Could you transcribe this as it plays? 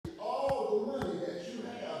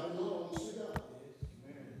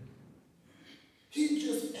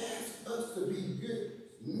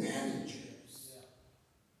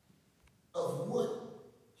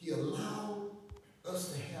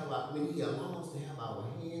allow us to have our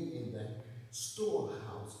hand in the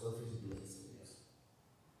storehouse of his blessings.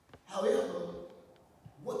 However,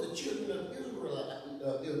 what the children of the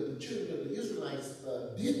Israelites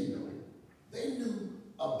didn't know, they knew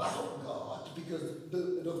about God because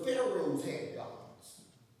the pharaohs had gods.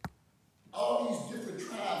 All these different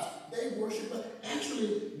tribes, they worshiped God.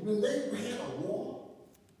 Actually, when they had a war,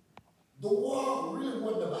 the war really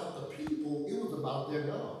wasn't about the people, it was about their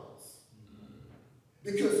gods.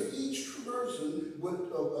 Because each person would,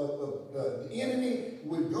 the enemy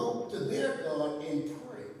would go to their God and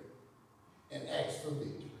pray and ask for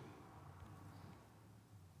victory.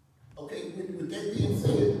 Okay, with that being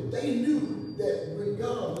said, they knew that with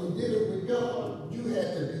God, when you did it with God, you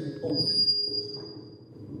had to be open.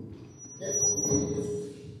 That obedience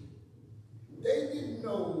was key. They didn't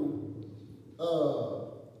know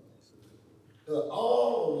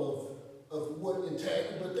all of what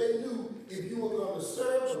entailed, but they knew if you were going to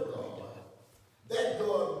serve a God, that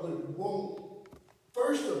God would want,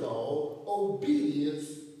 first of all, obedience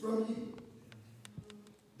from you.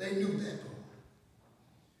 They knew that part.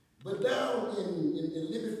 But down in a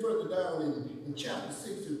little bit further down in chapter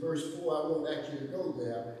 6 and verse 4, I won't actually go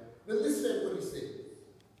there, but listen to what he says.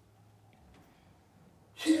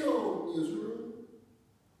 Hear, O Israel,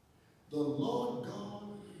 the Lord God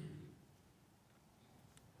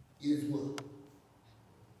is what?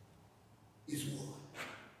 Is what?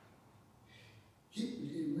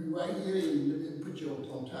 Right here, let me put you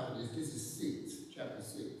on top of this. This is 6, chapter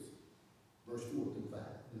 6, verse 4 through 5.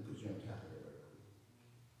 Let me put you on top of that.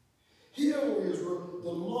 Hear, O Israel, the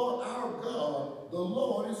Lord our God, the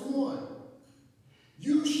Lord is one.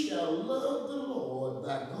 You shall love the Lord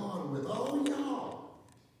thy God with all your heart,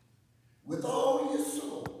 with all your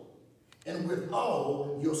soul, and with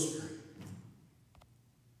all your strength.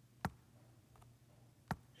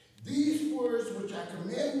 These words which I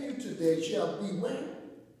command you today shall be where?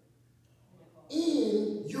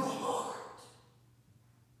 In your heart.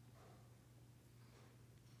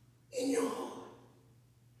 In your heart.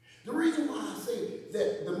 The reason why I say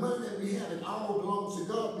that the money that we have, it all belongs to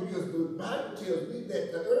God, because the Bible tells me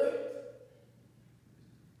that the earth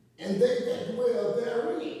and they that dwell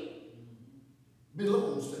therein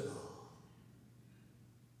belongs to God.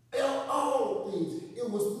 All things. It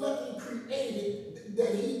was nothing created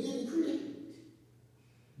that he didn't create.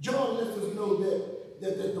 John lets us know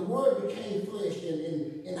that the Word became flesh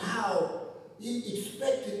and how he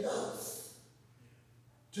expected us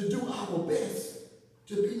to do our best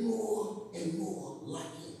to be more and more like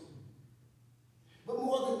him. But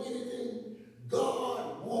more than anything,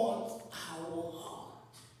 God wants our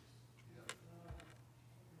heart.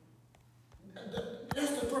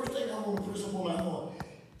 That's the first thing I want to press up on my heart.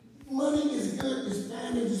 Money is good, it's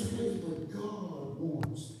fine in this place, but God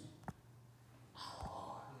wants our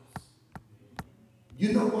hearts.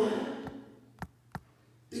 You know why?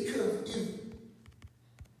 Because if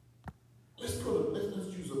let's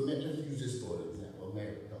use this for an example, a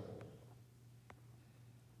married couple.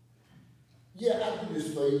 Yeah, I do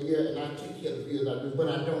this for you, yeah, and I take care of the bills I do, but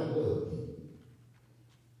I don't love you.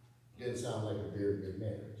 Doesn't sound like a very good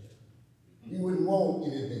marriage. You wouldn't want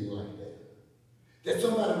anything like that. That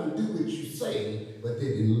somebody would do what you say, but they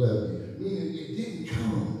didn't love you. Meaning it didn't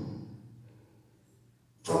come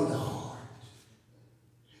from the heart.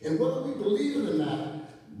 And whether we believe it or not,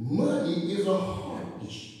 money is a heart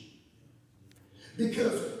issue.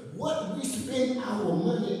 Because what we spend our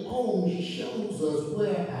money on shows us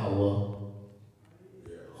where our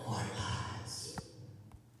heart lies.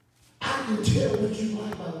 I can tell what you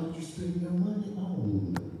like by what you spend your money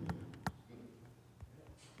on.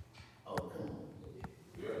 Oh, come on.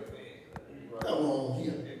 Come on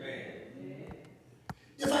here.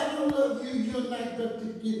 If I don't love you, you're not going to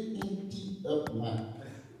get empty of my money.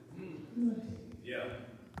 Yeah.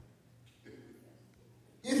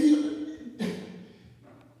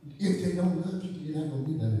 If they don't love you, you're not going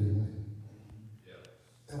to get none of their money. Yeah.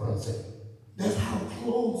 That's what I'm saying. That's how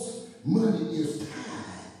close money is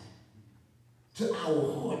tied to our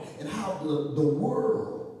heart and how the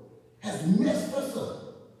world has messed us up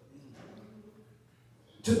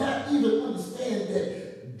to not even understand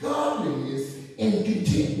that godliness and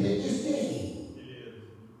contentment is gain.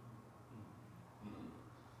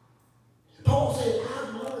 Paul said,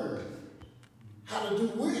 I've learned how to do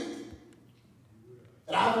with,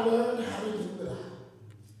 and I've learned how to do without.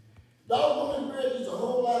 Dog bread is a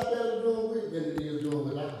whole lot better doing with than it is doing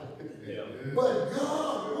without. Yeah. But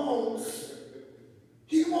God wants,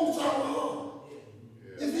 he wants our heart.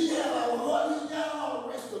 Yeah. If he had our heart, he got all the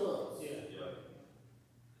rest of us. Yeah.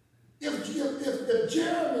 Yeah. If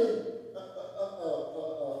Jeremy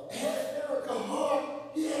had Erica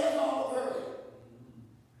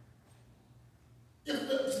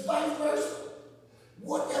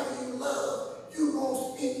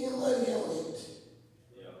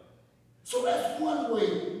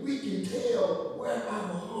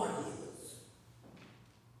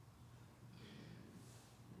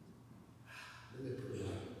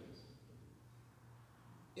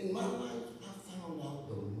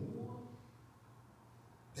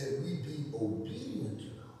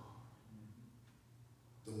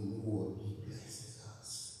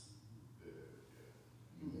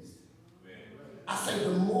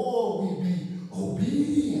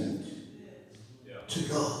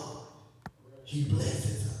he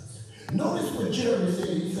blesses us. Notice what Jeremy said.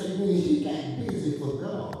 He said when he got busy for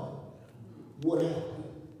God, what happened?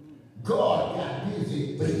 God got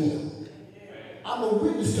busy for him. I'm a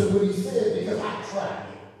witness to what he said because I tried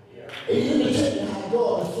it. And let me tell you how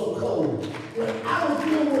God is so cold. When I was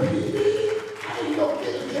doing what he did, I didn't go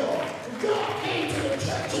get a job. God came to the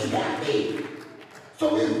church and got me.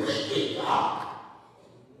 So it's really God.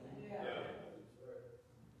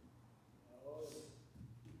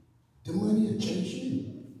 The money will chase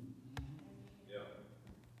you.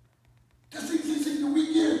 Because see,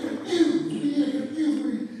 we get confused.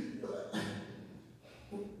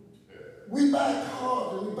 We buy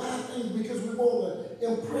cars and we buy things because we want to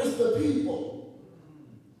impress the people.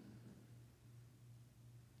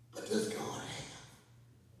 But does God have?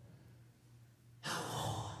 How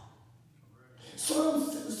hard? Psalm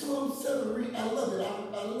 7, I love it.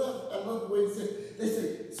 I love the way they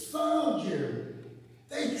say, some Jeremy,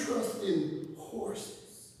 they trust in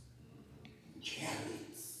horses,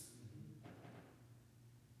 chariots.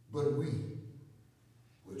 But we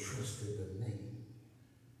will trust in the name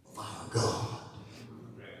of our God.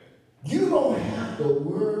 You don't have to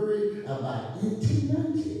worry about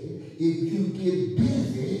intimacy if you get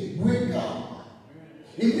busy with God.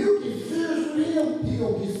 If you get serious with him, he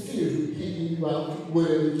gonna get serious with kicking you out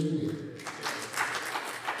wherever you live.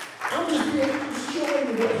 I'm just showing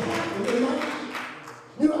you what happened in my life.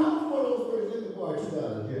 You know, I'm one of those birds. Let me borrow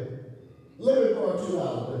 $2 here. Let me borrow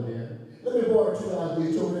 $2 in there. Let me borrow $2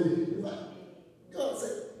 there. So God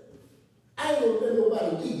said, I ain't gonna let nobody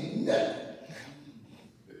give you nothing.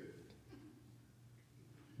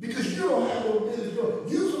 Because you don't have no business doing.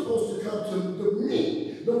 You're supposed to come to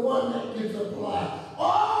me, the one that can supply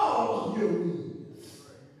all of your needs.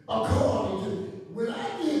 According to, when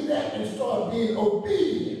I did that and started being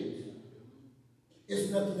obedient, it's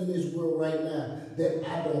nothing in this world right now that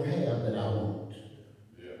I don't have that I want.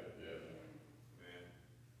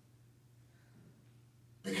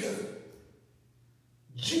 Because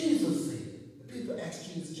Jesus said, the people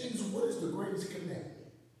asked Jesus, what is the greatest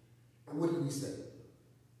commandment? And what did he say?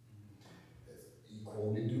 He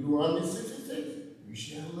quoted Deuteronomy 66. You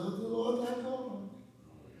shall love the Lord thy God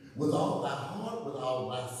with all thy heart, with all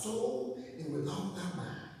thy soul, and with all thy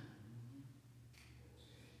mind.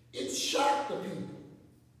 It shocked the people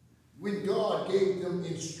when God gave them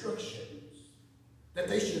instructions that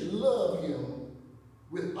they should love him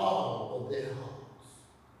with all of their hearts.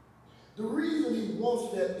 The reason he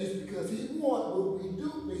wants that is because he wants what we do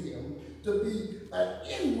for him to be an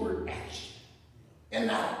inward action and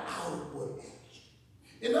not an outward action.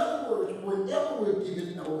 In other words, whenever we're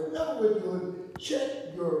giving or whenever we're doing,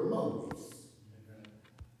 check your motives.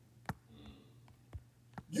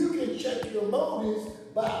 You can check your motives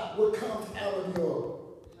by what comes out of your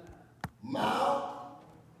mouth,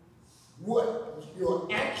 what your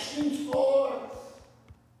actions are.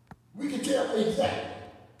 We can tell exactly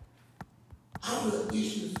out of the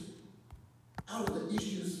issues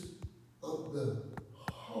of the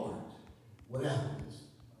heart. What happens?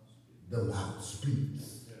 The mouth speaks.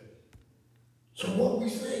 So what we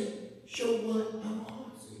say show what our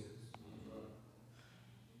heart says.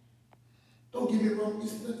 Don't get me wrong,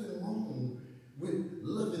 there's nothing wrong with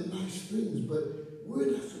loving nice things, but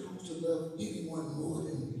we're not supposed to love anyone more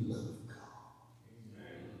than we love God.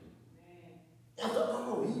 Amen. After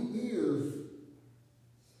all, he is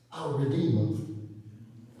our Redeemer.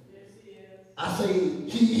 Yes, he is. I say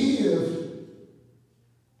he is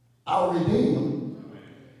our Redeemer.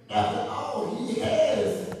 After all, he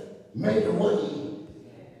has made a way.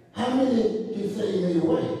 How many can say he made a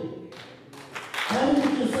way? How many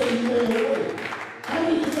can say he made a way? How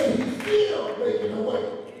many can say he's still making a way?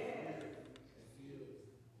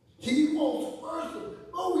 He wants first,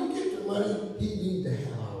 before we get the money, he needs to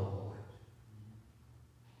have our heart.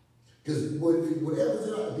 Because whatever's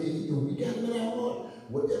in our being, we got him in our heart,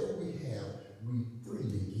 whatever we have, we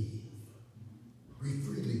freely give. We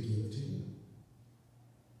freely give to him.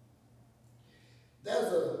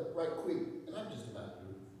 There's a, right quick, and I'm just about to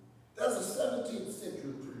do it. There's a 17th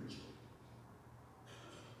century preacher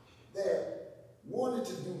that wanted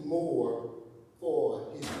to do more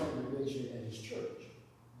for his congregation and his church.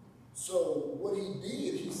 So what he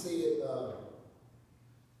did, he said,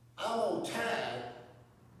 I'm on tithe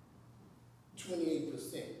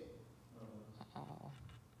 28%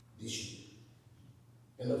 this year.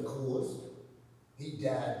 And of course, he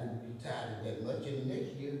died when he tithed that much, and the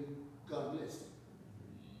next year, God blessed him.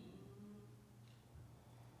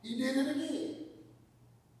 He did it again.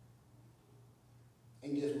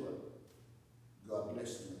 And guess what? God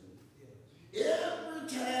blessed him. Every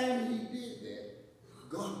time he did that,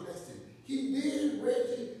 God blessed him. He did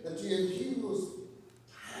Reggie until he was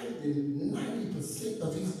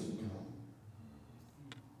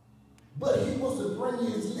but he wants to bring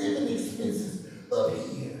his living expenses up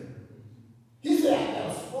here. He said, I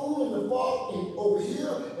got a spoon in the fork over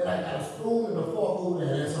here, and I got a spoon in the fork over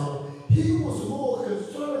there. That's all. He was more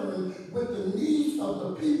concerned with the needs of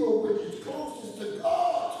the people which is closest to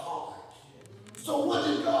God's heart. So what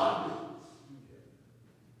did God do?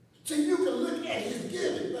 See, you can look at his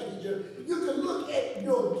giving, like you can look at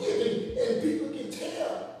your giving, and people can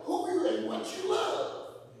tell who you and what you love.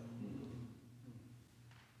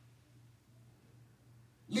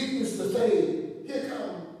 Needless to say, here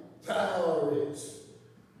come priorities.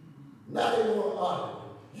 Now they want to argue.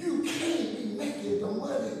 You can't be making the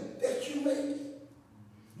money that you make.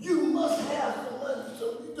 You must have some money, so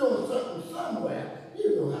you're doing something somewhere.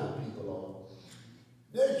 You know how people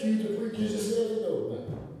are. They accuse the preachers and say, you know, man,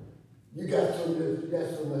 you got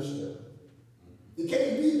so much stuff. It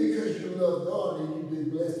can't be because you love God and you've been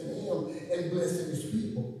blessing him and blessing his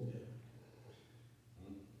people.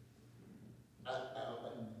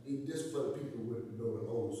 This for the people who know the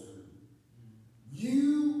old school.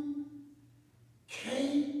 You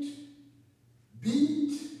can't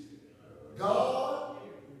beat God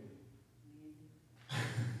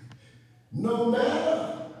no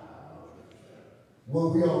matter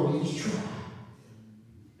what we always try.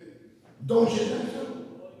 Don't you think so?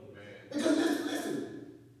 Because listen,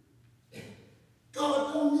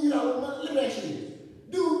 God don't need our money. Let me ask you this.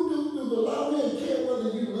 Do the lawman care whether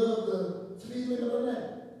you love the speed limit or not?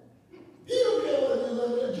 He don't care whether you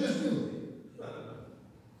love it, just do it.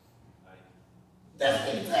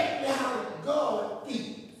 That's exactly how God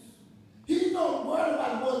thinks. He don't worry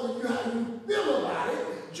about how you feel about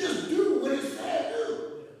it. Just do what it said do.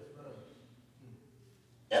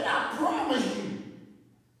 And I promise you,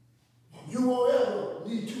 you won't ever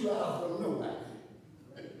need $2 from nobody.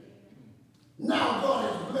 Now God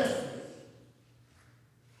has blessed me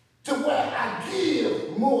to where I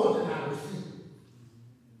give more than I receive.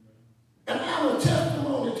 And I'm a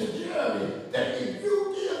testimony to Jeremy that if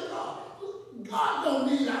you give God don't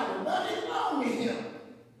need our money, only him.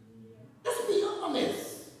 Let's be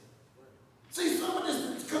honest. See, some of this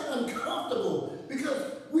is uncomfortable because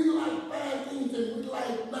we like fine things and we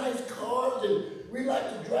like nice cars and we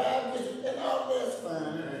like to drive this and all that's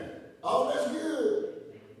fine. All that's good.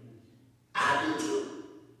 I do too.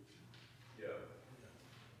 Yeah.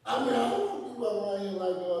 I mean, I don't want to be around here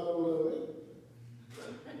like God don't love me.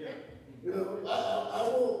 You know, I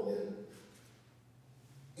won't, you know.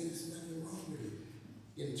 And there's nothing wrong with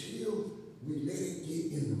it until we let it get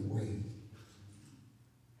in the way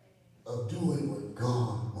of doing what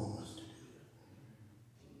God wants us to do.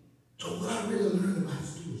 So what I really learned about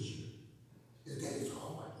stewardship is that it's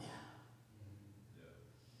hard now.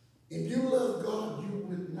 Yeah. If you love God, you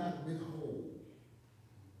would not withhold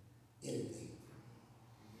anything.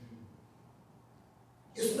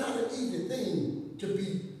 It's not an easy thing to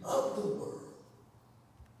be of the world,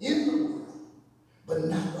 in the world, but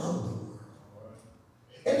not of the world.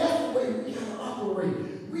 And that's the way we got to operate.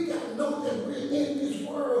 We got to know that we're in this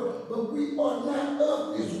world, but we are not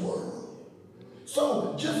of this world.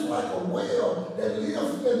 So just like a whale that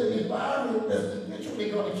lives in an environment that's eventually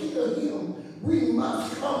going to kill him, we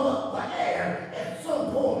must come up the air at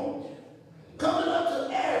some point. Coming up to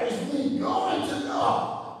the air is me going to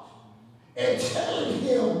God and telling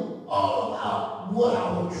him all about what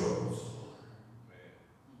our troubles are.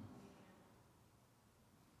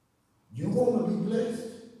 You want to be blessed?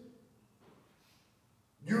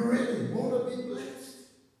 You really want to be blessed?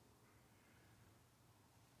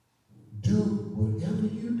 Do whatever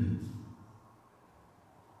you do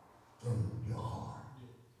from your heart.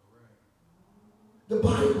 The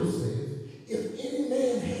Bible says, if any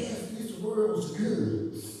man has this world's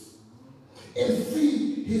goods and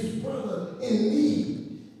see his brother in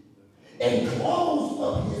need and close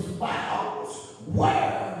up his bowels,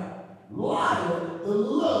 where lieth the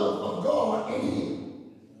love of God in him?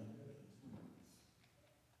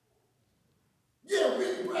 Yeah, we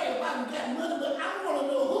can brag about we got money, but I want to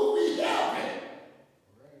know who we helping.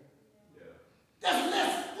 That's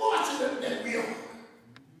less fortunate than we are.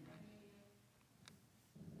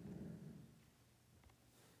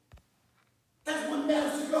 That's what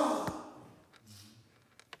matters to God.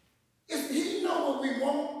 If he know what we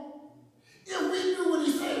want, if we do what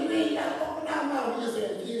he said, we ain't got to open our mouth and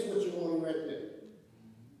say, here's what you want right there.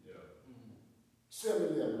 Yeah.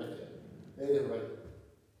 7-11 right there. That is right there.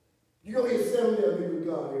 You're going to get 7-11 with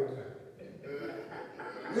God every time.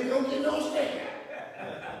 You ain't going to get no stand.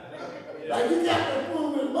 Like you got to fool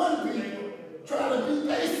with money people trying to beat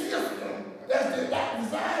their system that's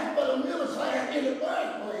designed for the middle class in the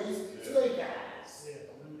first place, slave guys.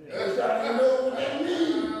 You know what that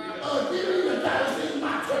means? Give me the $1, it's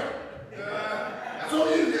my turn.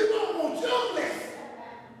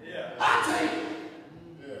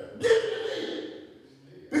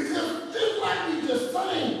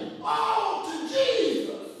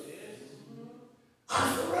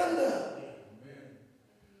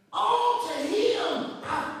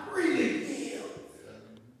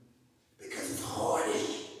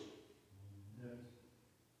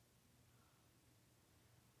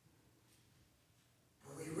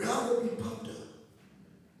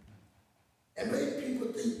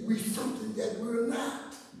 we something that we're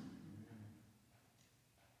not.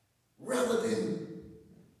 Rather than,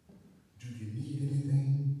 do you need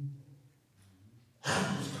anything?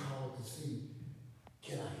 I'm just called to see,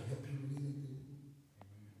 can I help you with anything?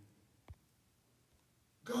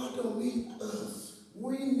 God don't need us.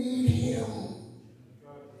 We need him.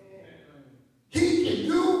 He can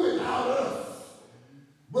do without us.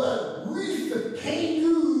 But we can't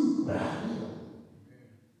do without him.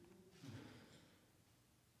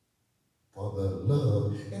 For the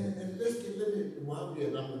love. And let me, while we're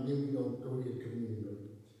at, then we're going to go ahead and communion.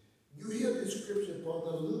 You hear the scripture, for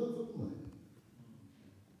the love of money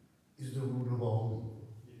is the root of all evil.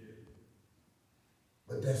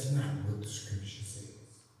 But that's not what the scripture says.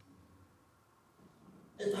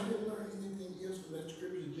 If I didn't learn anything else from that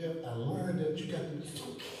scripture, Jeff, I learned that you got to be so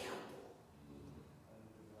careful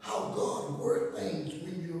how God works things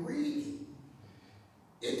when you're reading.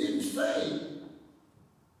 It didn't say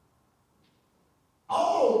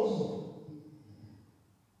all evil.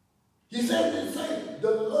 He said it didn't say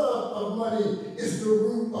the love of money is the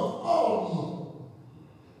root of all evil.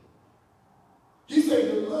 He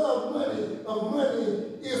said the love of money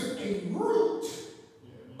is a root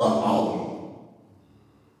of all evil.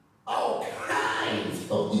 All kinds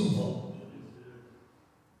of evil.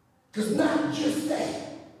 Because not just that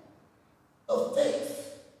affects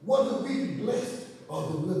whether we be blessed or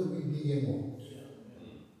whether we be in want.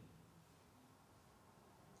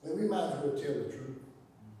 And we might as well tell the truth.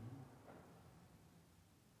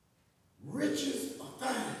 Riches are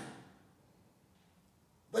fine.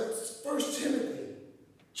 But 1 Timothy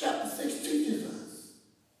chapter 6 teaches us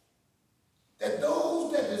that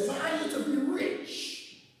those that desire to be rich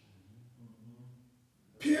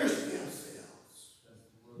pierce themselves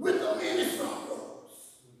with the many sorrows.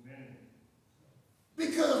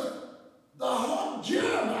 Because the heart,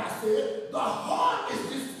 Jeremiah said, the heart is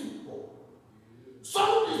deceitful.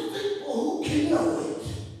 So deceitful, who can know it?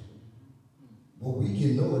 But we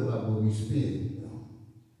can know it about what we spend.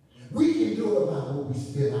 We can know about what we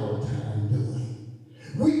spend our time doing.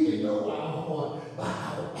 We can know our heart by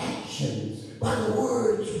our actions, by the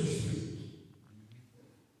words we speak.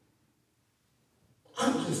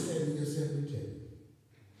 I'm just standing here simply telling you.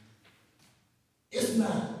 It's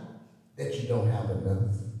not that you don't have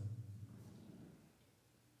enough.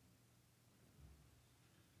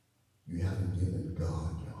 You haven't given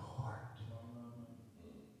God your heart.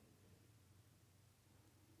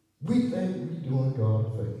 We think we're doing God a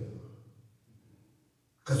favor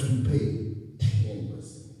because we pay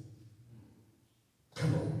 10%.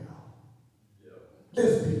 Come on, y'all.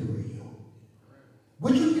 Let's be real.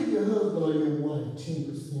 Would you give your husband or your wife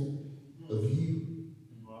 10% of you?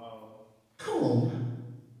 Wow. Come on now.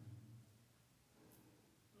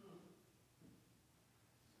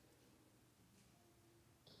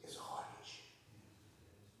 It's a heart issue.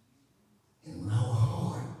 And when our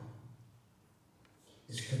heart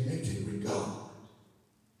is connected with God,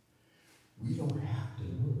 we don't have to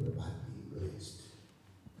worry about being blessed.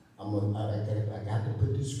 I got to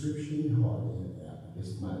put this scripture in your heart. This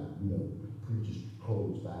might, preachers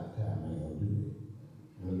close 5 times. I ain't going to do that.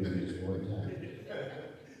 I'm going to do this one time.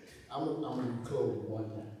 I'm going to close one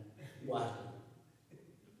time. Watch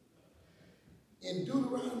it. In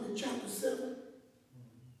Deuteronomy chapter 7,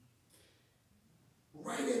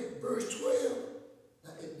 right at verse 12,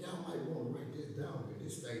 now, y'all might want to write this down, but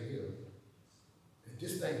this thing here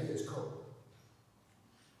is cold.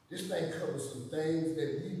 This thing covers some things that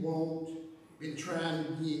we want, been trying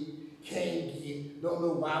to get, can't get, don't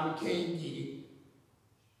know why we can't get it,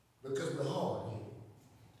 because we're hard-headed.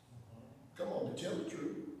 Come on, to tell the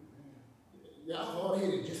truth. Y'all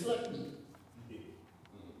hard-headed just like me.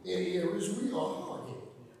 In areas we are hard-headed.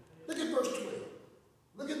 Look at verse 12.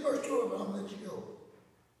 Look at verse 12 and I'm going to let you go.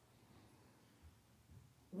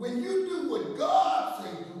 When you do what God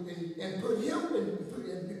says do and put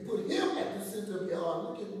him at the center of your heart,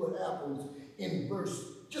 look at what happens in verse,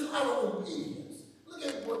 just out of obedience. Look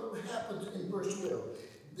at what happens in verse 12.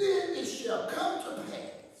 Then it shall come to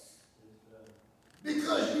pass,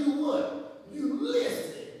 because you what? You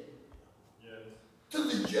listen to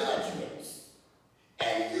the judgments,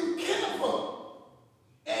 and you careful,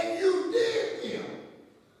 and you did them.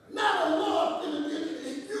 Not a Lord finna do it.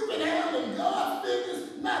 If you've been handling God's business,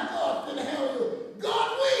 not God finna handle you. God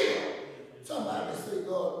will. Somebody say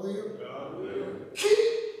God will. God will. Keep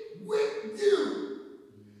with you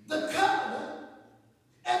the covenant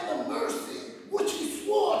and the mercy which he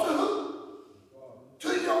swore to who? To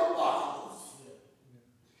your fathers.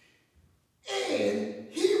 And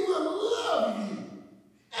he will love you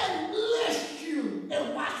and bless you. And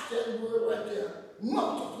watch that word right there.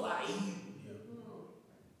 Multiply you.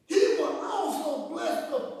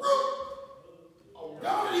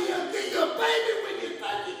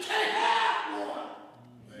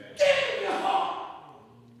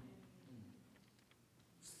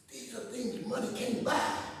 Money can't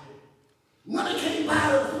buy. Money can't buy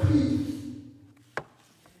us peace.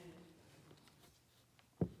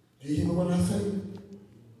 Do you hear what I say?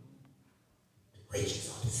 The riches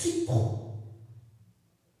are deceitful.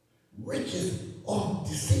 Riches are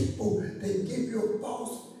deceitful. They give you a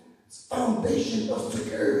false foundation of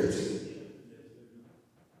security.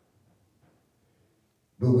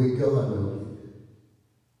 But with God, no.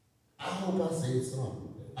 I hope I said something.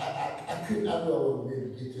 I couldn't, I know I wasn't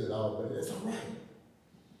able to get to it all, but it's all right.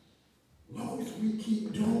 As long as we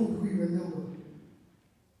keep doing, we remember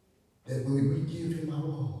that when we give him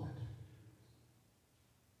our heart,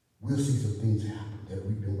 we'll see some things happen that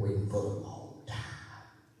we've been waiting for a long time.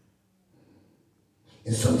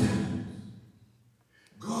 And sometimes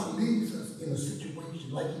God leaves us in a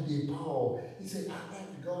situation like he did Paul. He said, I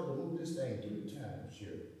asked God to move this thing 3 times, sure.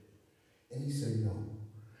 And he said, no,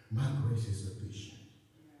 my grace is sufficient.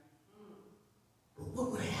 But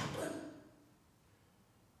what would happen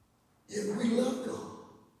if we love God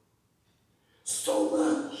so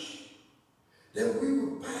much that we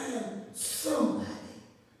would find somebody,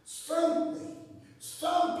 something,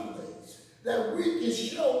 someplace that we can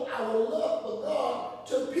show our love for God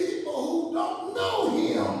to people who don't know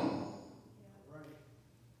him?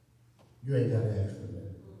 You ain't got to ask for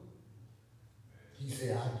that. He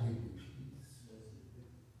said, I'll give you peace.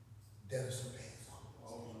 That is surpasses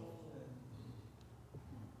all.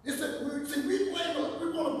 It's that we want to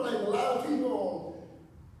blame a lot of people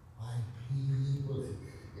on white people,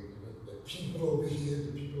 the people over here,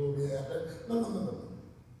 the people over there. No.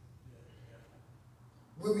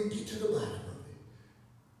 When we get to the bottom of it,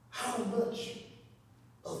 how much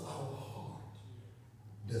of our heart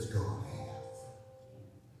does God have?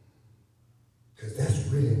 Because that's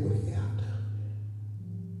really what he after.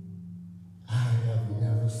 I have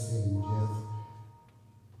never seen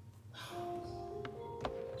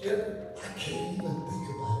Jeff, I can't even think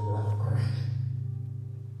about it without crying.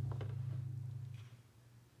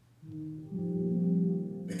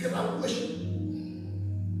 Because I wish,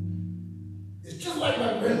 it's just like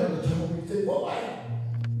my grandmother told me, say, boy,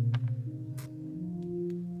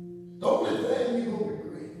 the only thing you're going to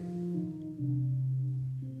regret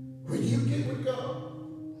when you get with God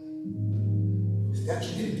is that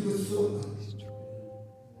you didn't do it sooner.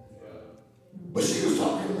 But she was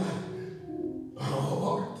talking about her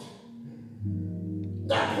heart.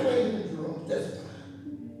 Not playing the drums, that's fine.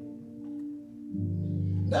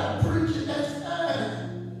 Not preaching, that's fine.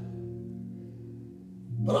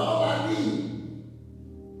 But all I need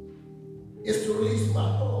is to release my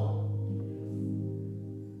heart.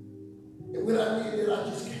 And when I need it, I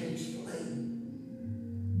just can't explain.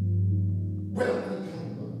 Well,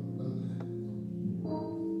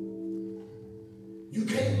 you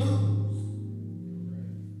can't lose.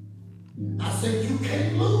 I said you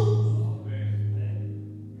can't lose.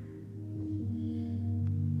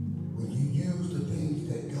 When you use the things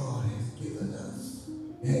that God has given us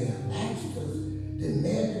and asked us,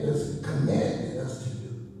 demanded us, commanded us to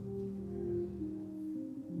do.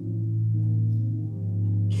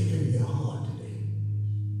 Give him your heart today.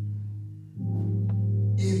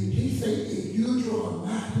 If he say, if you draw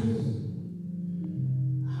nigh to me,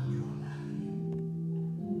 I'll draw nigh to you.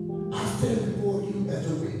 I stand before you as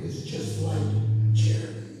a witness, just like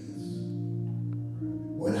Jeremy is.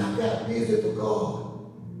 When I got busy for God,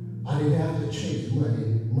 I didn't have to chase money.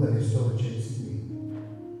 Money started chasing me.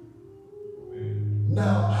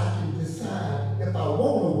 Now I can decide if I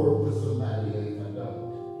want to work for somebody or if I don't.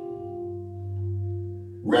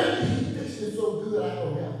 Rather, he fixed it so good I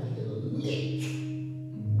don't have to hit a lick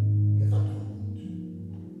if I don't.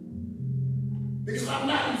 Because I'm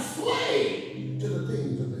not enslaved to the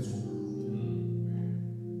things of this world.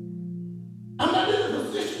 I'm not in a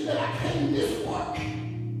position that I can't miss work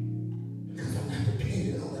because I'm not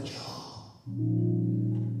dependent on a job.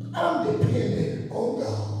 I'm dependent on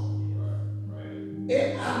God.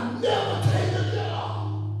 And I never take a job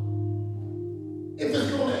if it's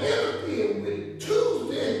going to interfere with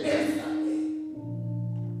Tuesday and Sunday.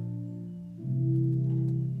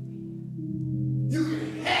 You can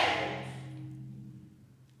have it.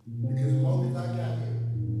 Because as long as I got it,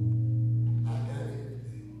 I got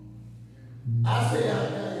everything. I say I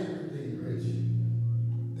got everything, Richard,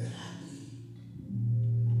 that I need.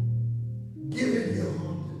 Give him your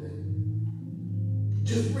heart today.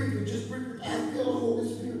 Just briefly, I feel the Holy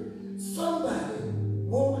Spirit. Somebody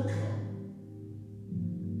want to come.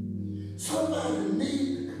 Somebody need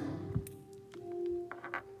to come.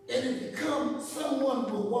 And if you come, someone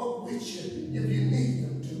will walk with you if you need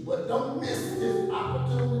them to. But don't miss this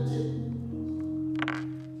opportunity.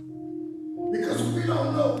 Because we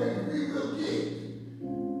don't know that we will get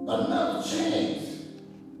another chance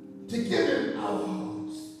to give him our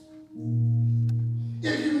hearts.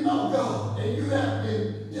 If you know God and you have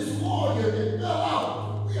been disloyal and fell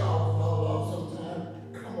out, we all fall off sometimes.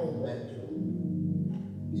 Come on back to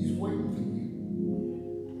him. He's waiting for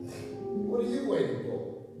you. What are you waiting for?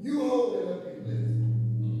 You holding up your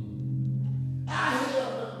blessing. I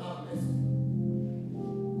held up my blessing.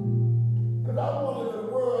 Because I wanted the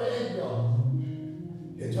world and God.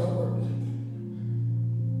 It don't work like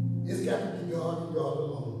that. It's got to be God and God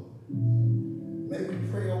alone. May we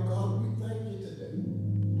pray, oh God, we thank you today.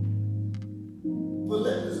 But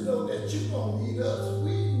let us know that you don't need us,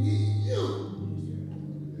 we need you.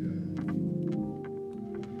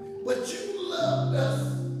 But you loved us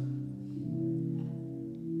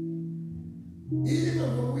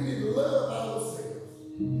even when we didn't love ourselves.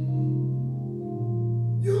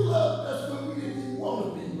 You loved us when we didn't even want to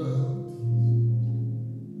be loved.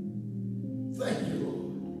 Thank you,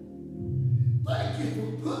 Lord. Thank you for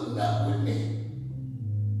putting up with me.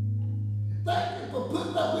 Thank you for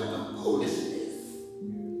putting up with the foolishness.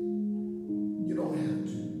 You don't have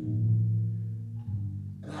to.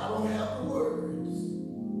 And I don't have the words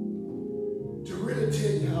to really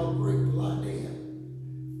tell you how grateful I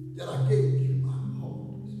am that I gave you my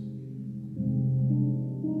heart.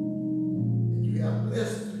 And you have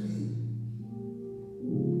blessed me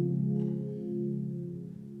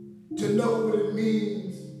to know what it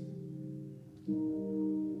means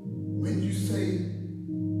when you say,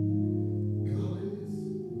 godliness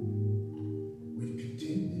with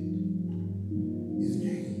contentment is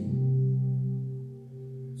gain.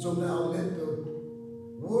 So now let the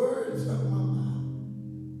words of my mouth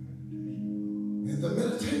and the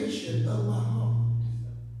meditation of my heart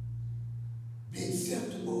be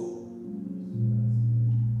acceptable,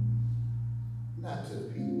 not to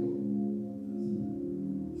people,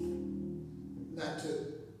 not to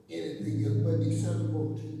anything else, but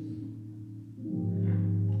acceptable to you.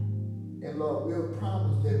 And Lord, we'll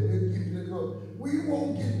promise that we'll give you the glory. We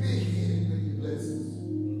won't get big-headed with your blessings.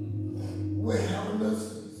 We're having us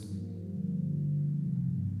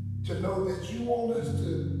to know that you want us to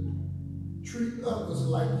treat others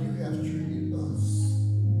like you have treated us.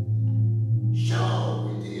 Sure,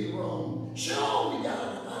 we did wrong. Sure, we got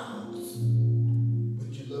out of bounds. But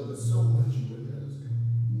you love us so much you wouldn't let us go.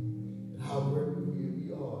 And how grateful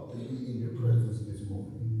we are to be in your presence this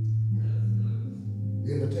morning.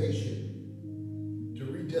 The invitation to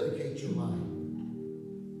rededicate your life,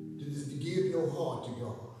 to give your heart to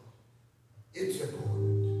God. It's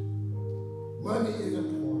important. Money is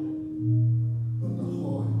important, but the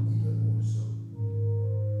heart even more so.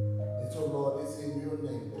 And so, Lord, it's in your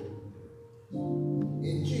name, Lord.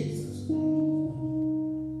 In Jesus'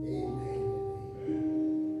 name. Amen and amen.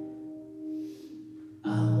 I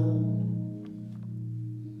hope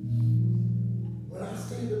when I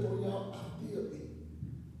stand before y'all, I feel it.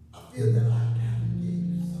 I feel that I gotta give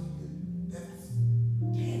you something that's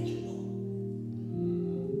tangible.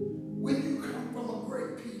 When you come from a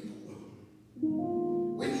great people,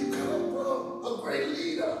 when you come from a great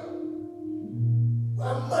leader,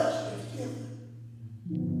 where much is given,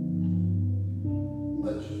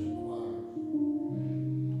 much is required.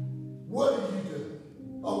 What are you doing?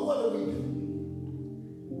 Or what are we doing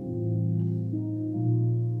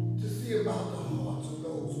to see about the hearts of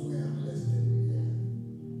those who have less than we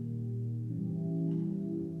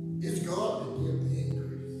have? It's God that gives the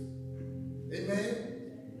increase. Amen?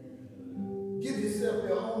 Give yourself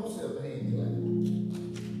your own self a hand clap.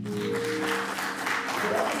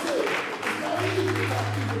 But I'm saying, it's not easy to talk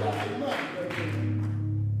to people about their money.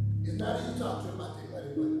 It's not easy to talk to them about their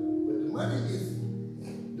money, but the money is